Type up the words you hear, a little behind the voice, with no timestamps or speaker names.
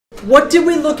what did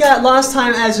we look at last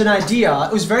time as an idea?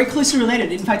 It was very closely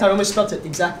related. In fact, I almost spelt it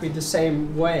exactly the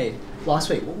same way last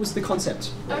week. What was the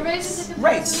concept? Rates.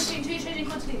 Between two changing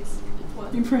quantities.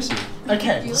 What? Impressive.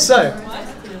 Okay, so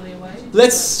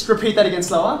let's repeat that again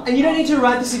slower. And you don't need to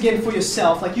write this again for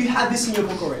yourself. Like, you have this in your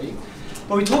book already.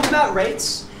 But we talked about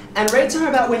rates. And rates are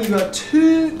about when you've got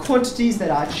two quantities that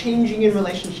are changing in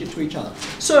relationship to each other.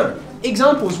 So,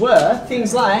 examples were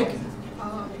things like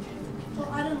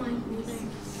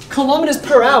kilometers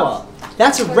per hour.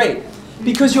 That's a rate.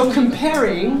 Because you're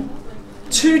comparing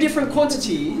two different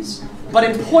quantities, but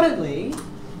importantly,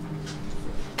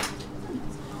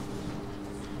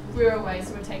 We're away,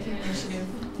 so we're taking initiative.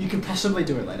 you can possibly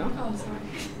do it later. Oh, sorry.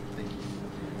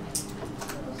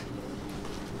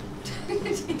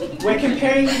 We're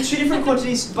comparing two different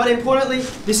quantities, but importantly,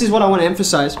 this is what I want to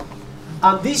emphasize.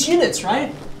 These units,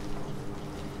 right?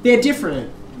 They're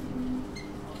different.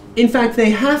 In fact, they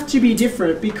have to be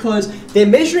different because they're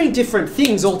measuring different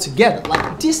things altogether.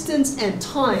 Like distance and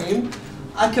time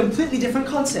are completely different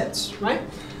concepts, right?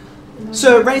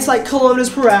 So rates like kilometers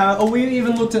per hour, or we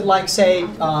even looked at like, say,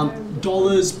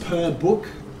 dollars per book.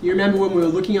 You remember when we were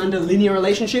looking under linear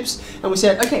relationships and we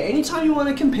said, okay, anytime you want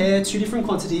to compare two different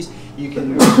quantities, you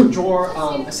can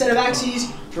draw a set of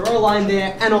axes, draw a line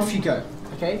there, and off you go,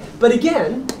 okay? But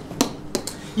again,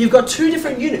 you've got two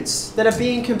different units that are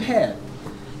being compared.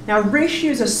 Now,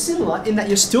 ratios are similar in that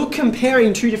you're still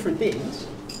comparing two different things,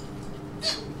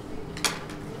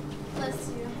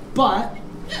 but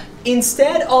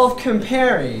instead of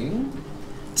comparing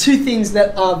two things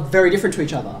that are very different to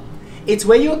each other, it's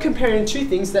where you're comparing two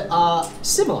things that are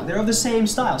similar. They're of the same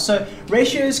style. So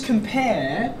ratios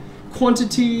compare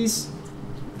quantities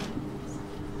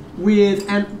with,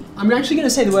 and I'm actually going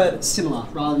to say the word similar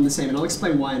rather than the same, and I'll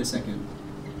explain why in a second.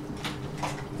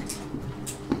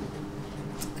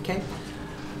 Okay?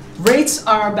 Rates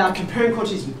are about comparing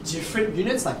quantities with different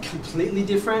units, like completely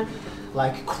different,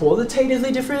 like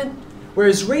qualitatively different.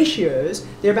 Whereas ratios,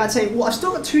 they're about saying, well, I've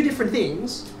still got two different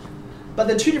things, but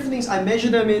the two different things, I measure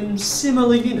them in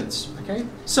similar units, okay?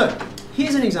 So,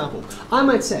 here's an example. I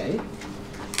might say,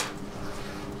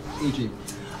 e.g.,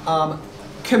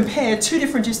 compare two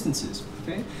different distances,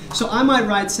 okay? So I might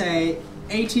write, say,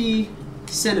 80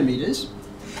 centimeters,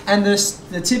 and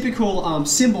the typical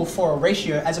symbol for a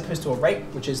ratio, as opposed to a rate,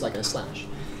 which is like a slash,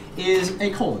 is a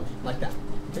colon, like that,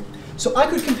 okay? So I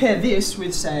could compare this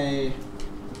with, say,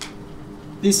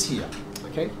 this here,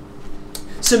 okay?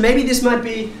 So maybe this might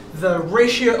be the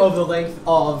ratio of the length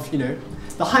of, you know,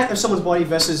 the height of someone's body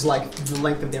versus like the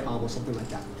length of their arm or something like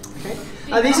that. Okay?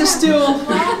 These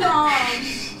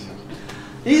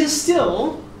are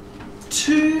still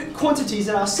two quantities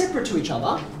that are separate to each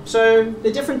other. So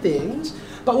they're different things.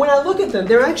 But when I look at them,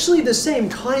 they're actually the same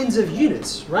kinds of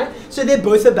units, right? So they're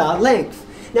both about length.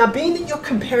 Now, being that you're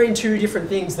comparing two different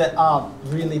things that are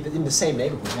really in the same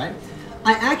neighborhood, right?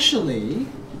 I actually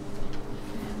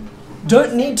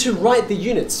don't need to write the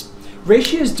units.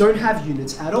 Ratios don't have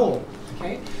units at all,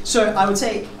 okay? So I would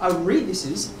say, I would read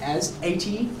this as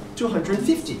 80 to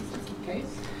 150, okay?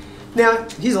 Now,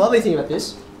 here's a lovely thing about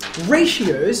this.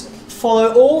 Ratios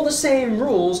follow all the same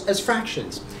rules as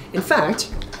fractions. In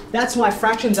fact, that's why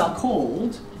fractions are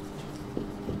called,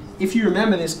 if you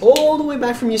remember this, all the way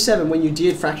back from year 7 when you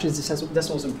did fractions,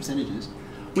 decimals, and percentages,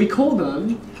 we call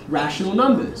them rational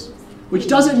numbers. Which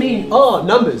doesn't mean, oh,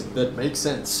 numbers that make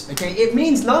sense, okay? It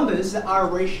means numbers that are a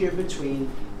ratio between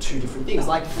two different things,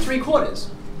 like 3/4,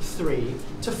 3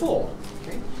 to 4,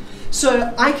 okay?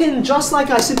 So I can, just like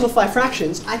I simplify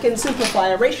fractions, I can simplify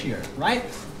a ratio, right?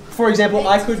 For example,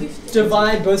 I could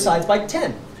divide both sides by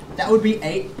 10. That would be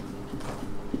 8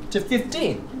 to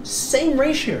 15. Same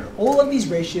ratio. All of these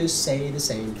ratios say the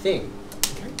same thing,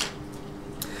 okay?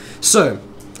 So,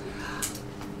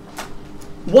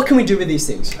 what can we do with these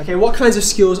things? Okay, what kinds of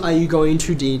skills are you going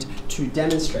to need to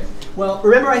demonstrate? Well,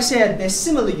 remember I said they're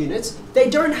similar units. They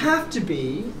don't have to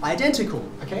be identical,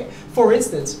 okay? For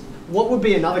instance, what would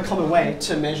be another common way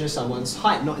to measure someone's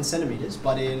height? Not in centimeters,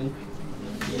 but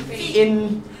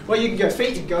well, you can go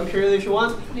feet, you can go imperial if you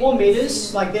want, or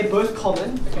meters, like they're both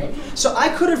common, okay? So I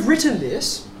could have written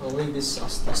this, I'll leave this, I'll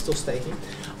still stay here.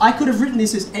 I could have written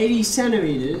this as 80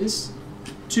 centimeters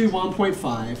to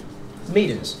 1.5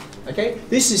 meters. Okay,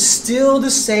 this is still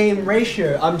the same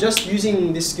ratio. I'm just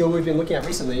using this skill we've been looking at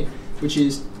recently, which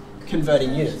is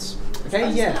converting units.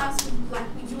 Okay, yeah. Like,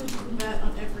 you would convert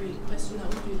on every question that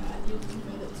would do that. You would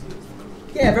convert it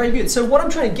to. Yeah, very good. So what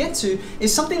I'm trying to get to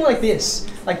is something like this.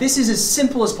 Like this is as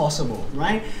simple as possible,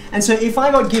 right? And so if I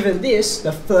got given this,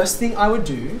 the first thing I would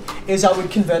do is I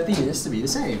would convert the units to be the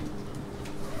same.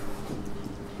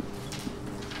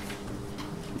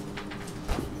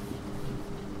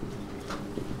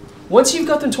 once you've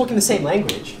got them talking the same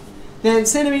language, then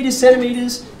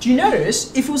centimeters, do you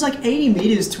notice if it was like 80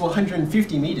 meters to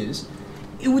 150 meters,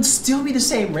 it would still be the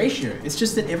same ratio. It's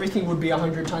just that everything would be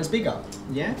 100 times bigger,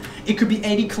 yeah? It could be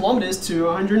 80 kilometers to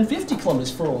 150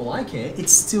 kilometers for all I care.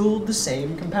 It's still the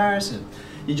same comparison.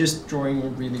 You're just drawing a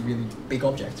really, really big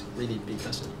object, really big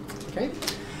person, okay?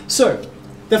 So,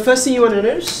 the first thing you want to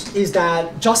notice is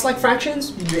that just like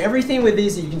fractions, you do everything with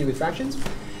these that you can do with fractions.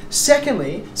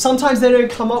 Secondly, sometimes they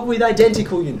don't come up with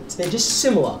identical units. They're just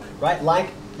similar, right? Like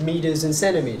meters and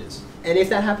centimeters. And if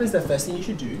that happens, the first thing you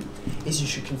should do is you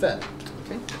should convert,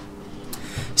 okay?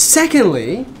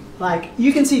 Secondly, like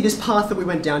you can see this path that we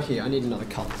went down here. I need another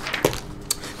color.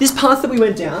 This path that we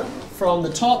went down from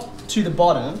the top to the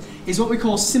bottom is what we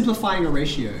call simplifying a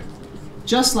ratio.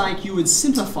 Just like you would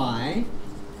simplify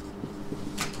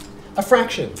a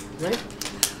fraction, right?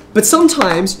 But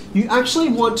sometimes you actually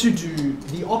want to do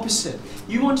the opposite.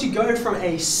 You want to go from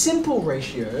a simple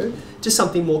ratio to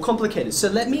something more complicated. So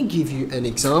let me give you an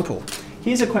example.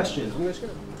 Here's a question.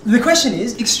 The question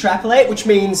is extrapolate, which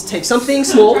means take something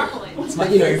small.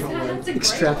 Extrapolate. You know,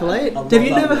 extrapolate. Have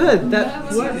you never heard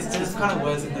that word? It's kind of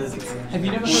words in those. Have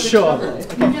you never heard Sure. of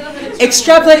extrapolate?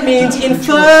 Extrapolate means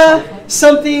infer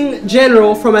something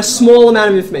general from a small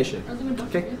amount of information.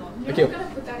 Okay. You're Okay. not going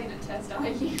to put that in a test, are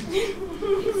you?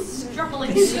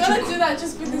 Extrapolate. He's gonna do that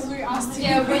just because we asked him.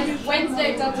 Yeah,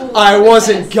 Wednesday double. I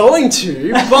wasn't going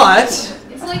to, but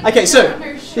It's like okay. So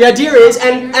the idea is,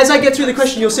 and as I get through the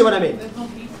question, you'll see what I mean.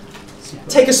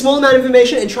 Take a small amount of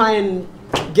information and try and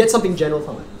get something general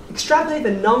from it. Extrapolate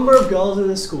the number of girls in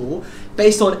the school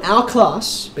based on our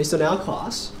class.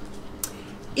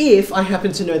 If I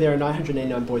happen to know there are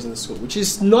 989 boys in the school, which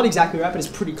is not exactly right, but it's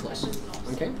pretty close.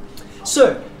 Okay.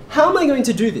 So how am I going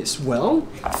to do this? Well,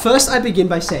 first I begin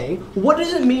by saying, what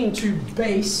does it mean to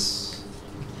base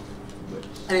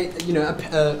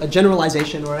a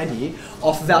generalization or idea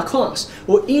off of our class?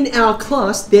 Well, in our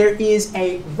class, there is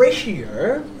a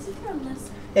ratio.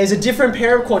 There's a different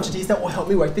pair of quantities that will help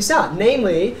me work this out,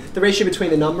 namely the ratio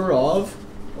between the number of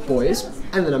boys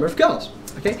and the number of girls.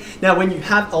 Okay. Now, when you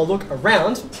have a look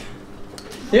around,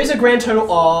 there's a grand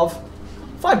total of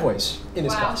 5 boys in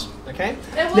this class. Okay.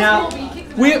 Now,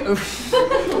 we'll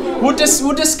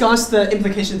discuss the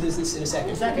implications of this in a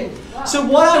second. So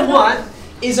what I want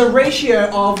is a ratio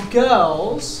of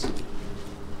girls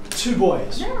to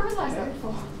boys. I never realized that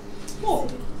before. Well,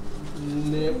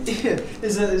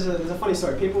 there's a funny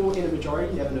story. People in a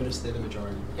majority never notice they're the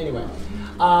majority. Anyway,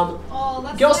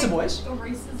 That's girls to like boys. a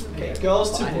racism. Okay,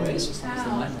 girls to I didn't boys.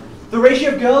 Wow. The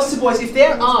ratio of girls to boys. If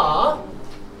there are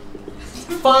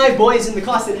 5 boys in the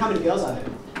class, then how many girls are there?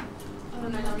 I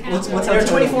don't know. What's There our are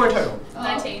 24 in total.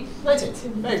 19. 19.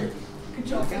 Very good. Good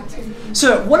job.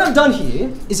 So what I've done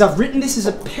here is I've written this as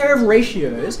a pair of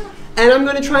ratios, and I'm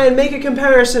going to try and make a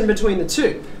comparison between the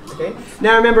two. Okay.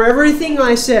 Now remember everything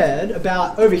I said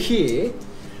about over here.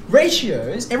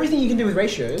 Ratios, everything you can do with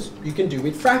ratios, you can do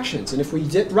with fractions. And if we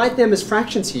write them as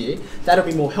fractions here, that'll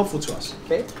be more helpful to us.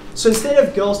 Okay. So instead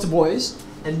of girls to boys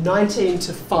and 19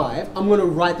 to 5, I'm going to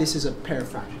write this as a pair of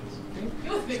fractions.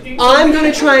 I'm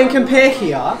going to try and compare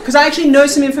here, because I actually know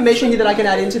some information here that I can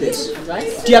add into this.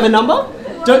 Right? Do you have a number?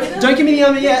 Don't give me the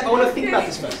number yet. I want to think about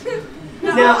this first.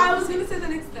 No, Now- I was gonna say the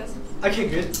next test. Okay,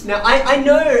 good. Now, I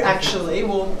know actually,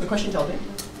 well, the question tells me,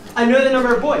 I know the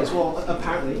number of boys. Well,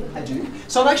 apparently I do.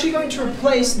 So I'm actually going to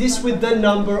replace this with the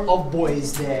number of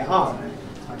boys there are.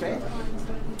 Okay?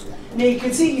 Now you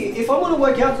can see, if I want to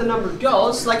work out the number of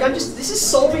girls, like this is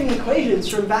solving equations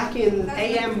from back in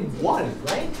AM1,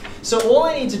 right? So all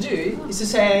I need to do is to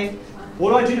say,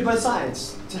 what do I do to both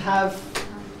sides to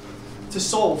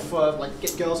solve for, like,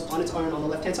 get girls on its own on the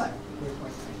left-hand side?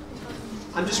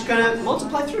 I'm just going to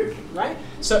multiply through, right?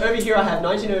 So over here I have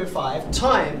 1905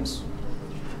 times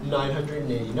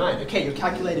 989. Okay, your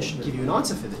calculator should give you an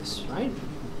answer for this, right?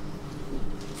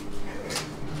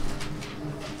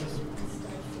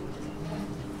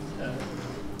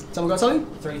 Someone got something?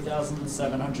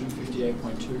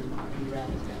 3,758.2.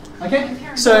 Okay,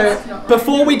 so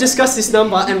before we discuss this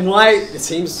number and why it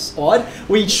seems odd,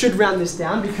 we should round this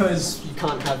down because you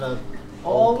can't have a...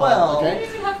 Oh, well. I Okay? don't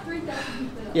even have 3,000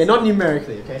 people. Yeah, not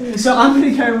numerically, okay? So I'm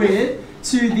going to go with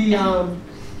to the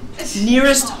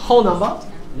nearest whole number.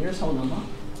 Nearest whole number.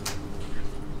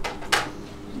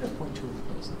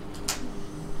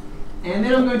 And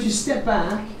then I'm going to step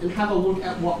back and have a look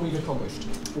at what we've accomplished.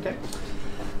 Okay?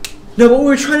 Now what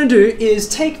we're trying to do is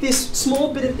take this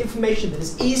small bit of information that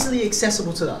is easily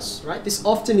accessible to us, right? This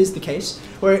often is the case,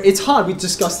 where it's hard. We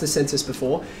discussed the census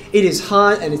before. It is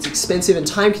hard and it's expensive and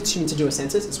time consuming to do a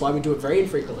census. It's why we do it very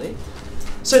infrequently.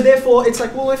 So therefore, it's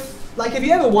like, well, if Like, have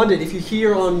you ever wondered if you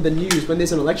hear on the news when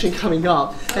there's an election coming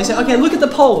up, they say, okay, look at the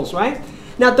polls, right?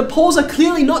 Now, the polls are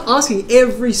clearly not asking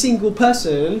every single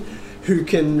person who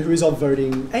is of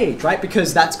voting age, right?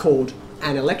 Because that's called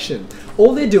an election.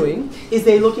 All they're doing is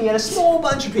they're looking at a small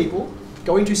bunch of people,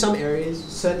 going to some areas,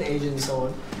 certain ages and so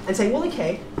on, and saying, well,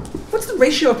 okay, what's the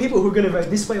ratio of people who are going to vote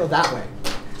this way or that way?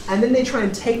 And then they try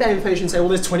and take that information and say, well,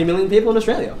 there's 20 million people in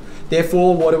Australia.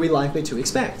 Therefore, what are we likely to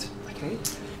expect? Okay?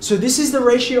 So this is the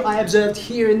ratio I observed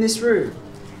here in this room.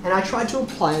 And I tried to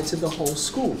apply it to the whole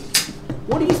school.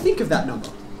 What do you think of that number?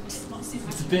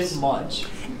 It's a bit much.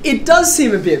 It does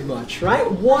seem a bit much, right?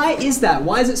 Why is that?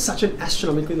 Why is it such an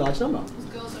astronomically large number? Because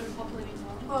girls are overpopulating as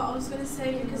well. Well, I was going to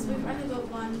say because we've only got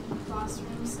one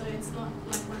classroom, so it's not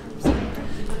like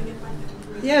 100%. You've got to get back.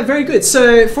 Yeah, very good.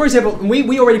 So, for example,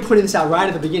 we already pointed this out right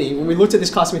at the beginning. When we looked at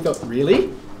this class, we thought,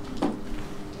 really?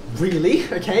 Really?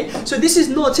 Okay. So this is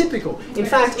not typical. In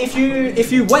fact, if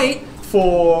you wait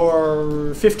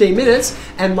for 15 minutes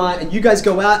and you guys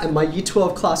go out and my Year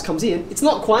 12 class comes in, it's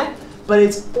not quite, but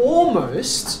it's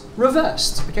almost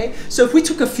reversed. Okay. So if we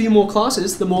took a few more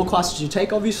classes, the more classes you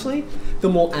take, obviously, the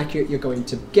more accurate you're going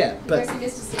to get. But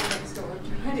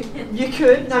you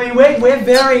could. I mean, we're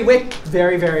very,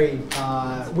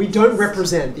 we don't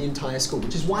represent the entire school,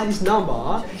 which is why this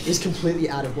number is completely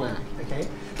out of whack. Okay.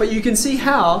 But you can see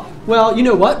how, well, you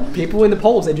know what? People in the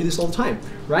polls, they do this all the time,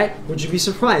 right? Would you be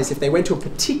surprised if they went to a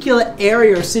particular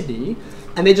area of Sydney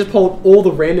and they just polled all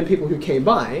the random people who came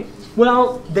by?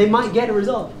 Well, they might get a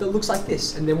result that looks like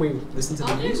this. And then we listen to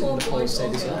the news and the polls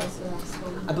say this.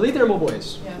 I believe there are more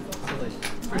boys. Yeah.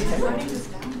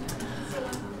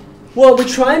 Well, we're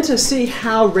trying to see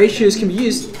how ratios can be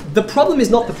used. The problem is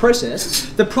not the process.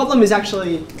 The problem is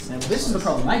actually, this is the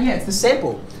problem, right? Yeah, it's the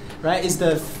sample, right? Is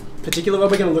the particular one.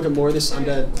 We're going to look at more of this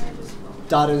under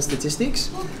data and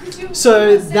statistics.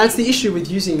 So that's the issue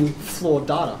with using flawed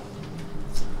data.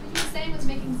 What you were saying was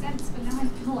making sense, but now I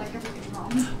feel like everything's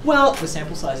wrong. Well, The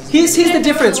sample size is here's the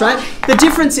difference, right? The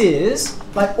difference is,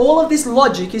 like, all of this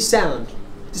logic is sound.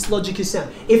 This logic is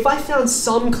sound. If I found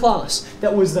some class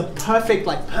that was the perfect,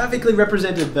 like perfectly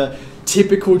represented the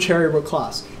typical Cherrybrook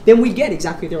class, then we get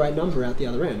exactly the right number out the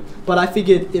other end. But I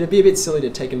figured it'd be a bit silly to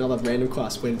take another random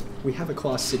class when we have a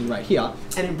class sitting right here,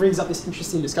 and it brings up this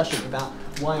interesting discussion about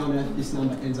why on earth this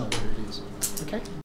number ends up where it is. Okay?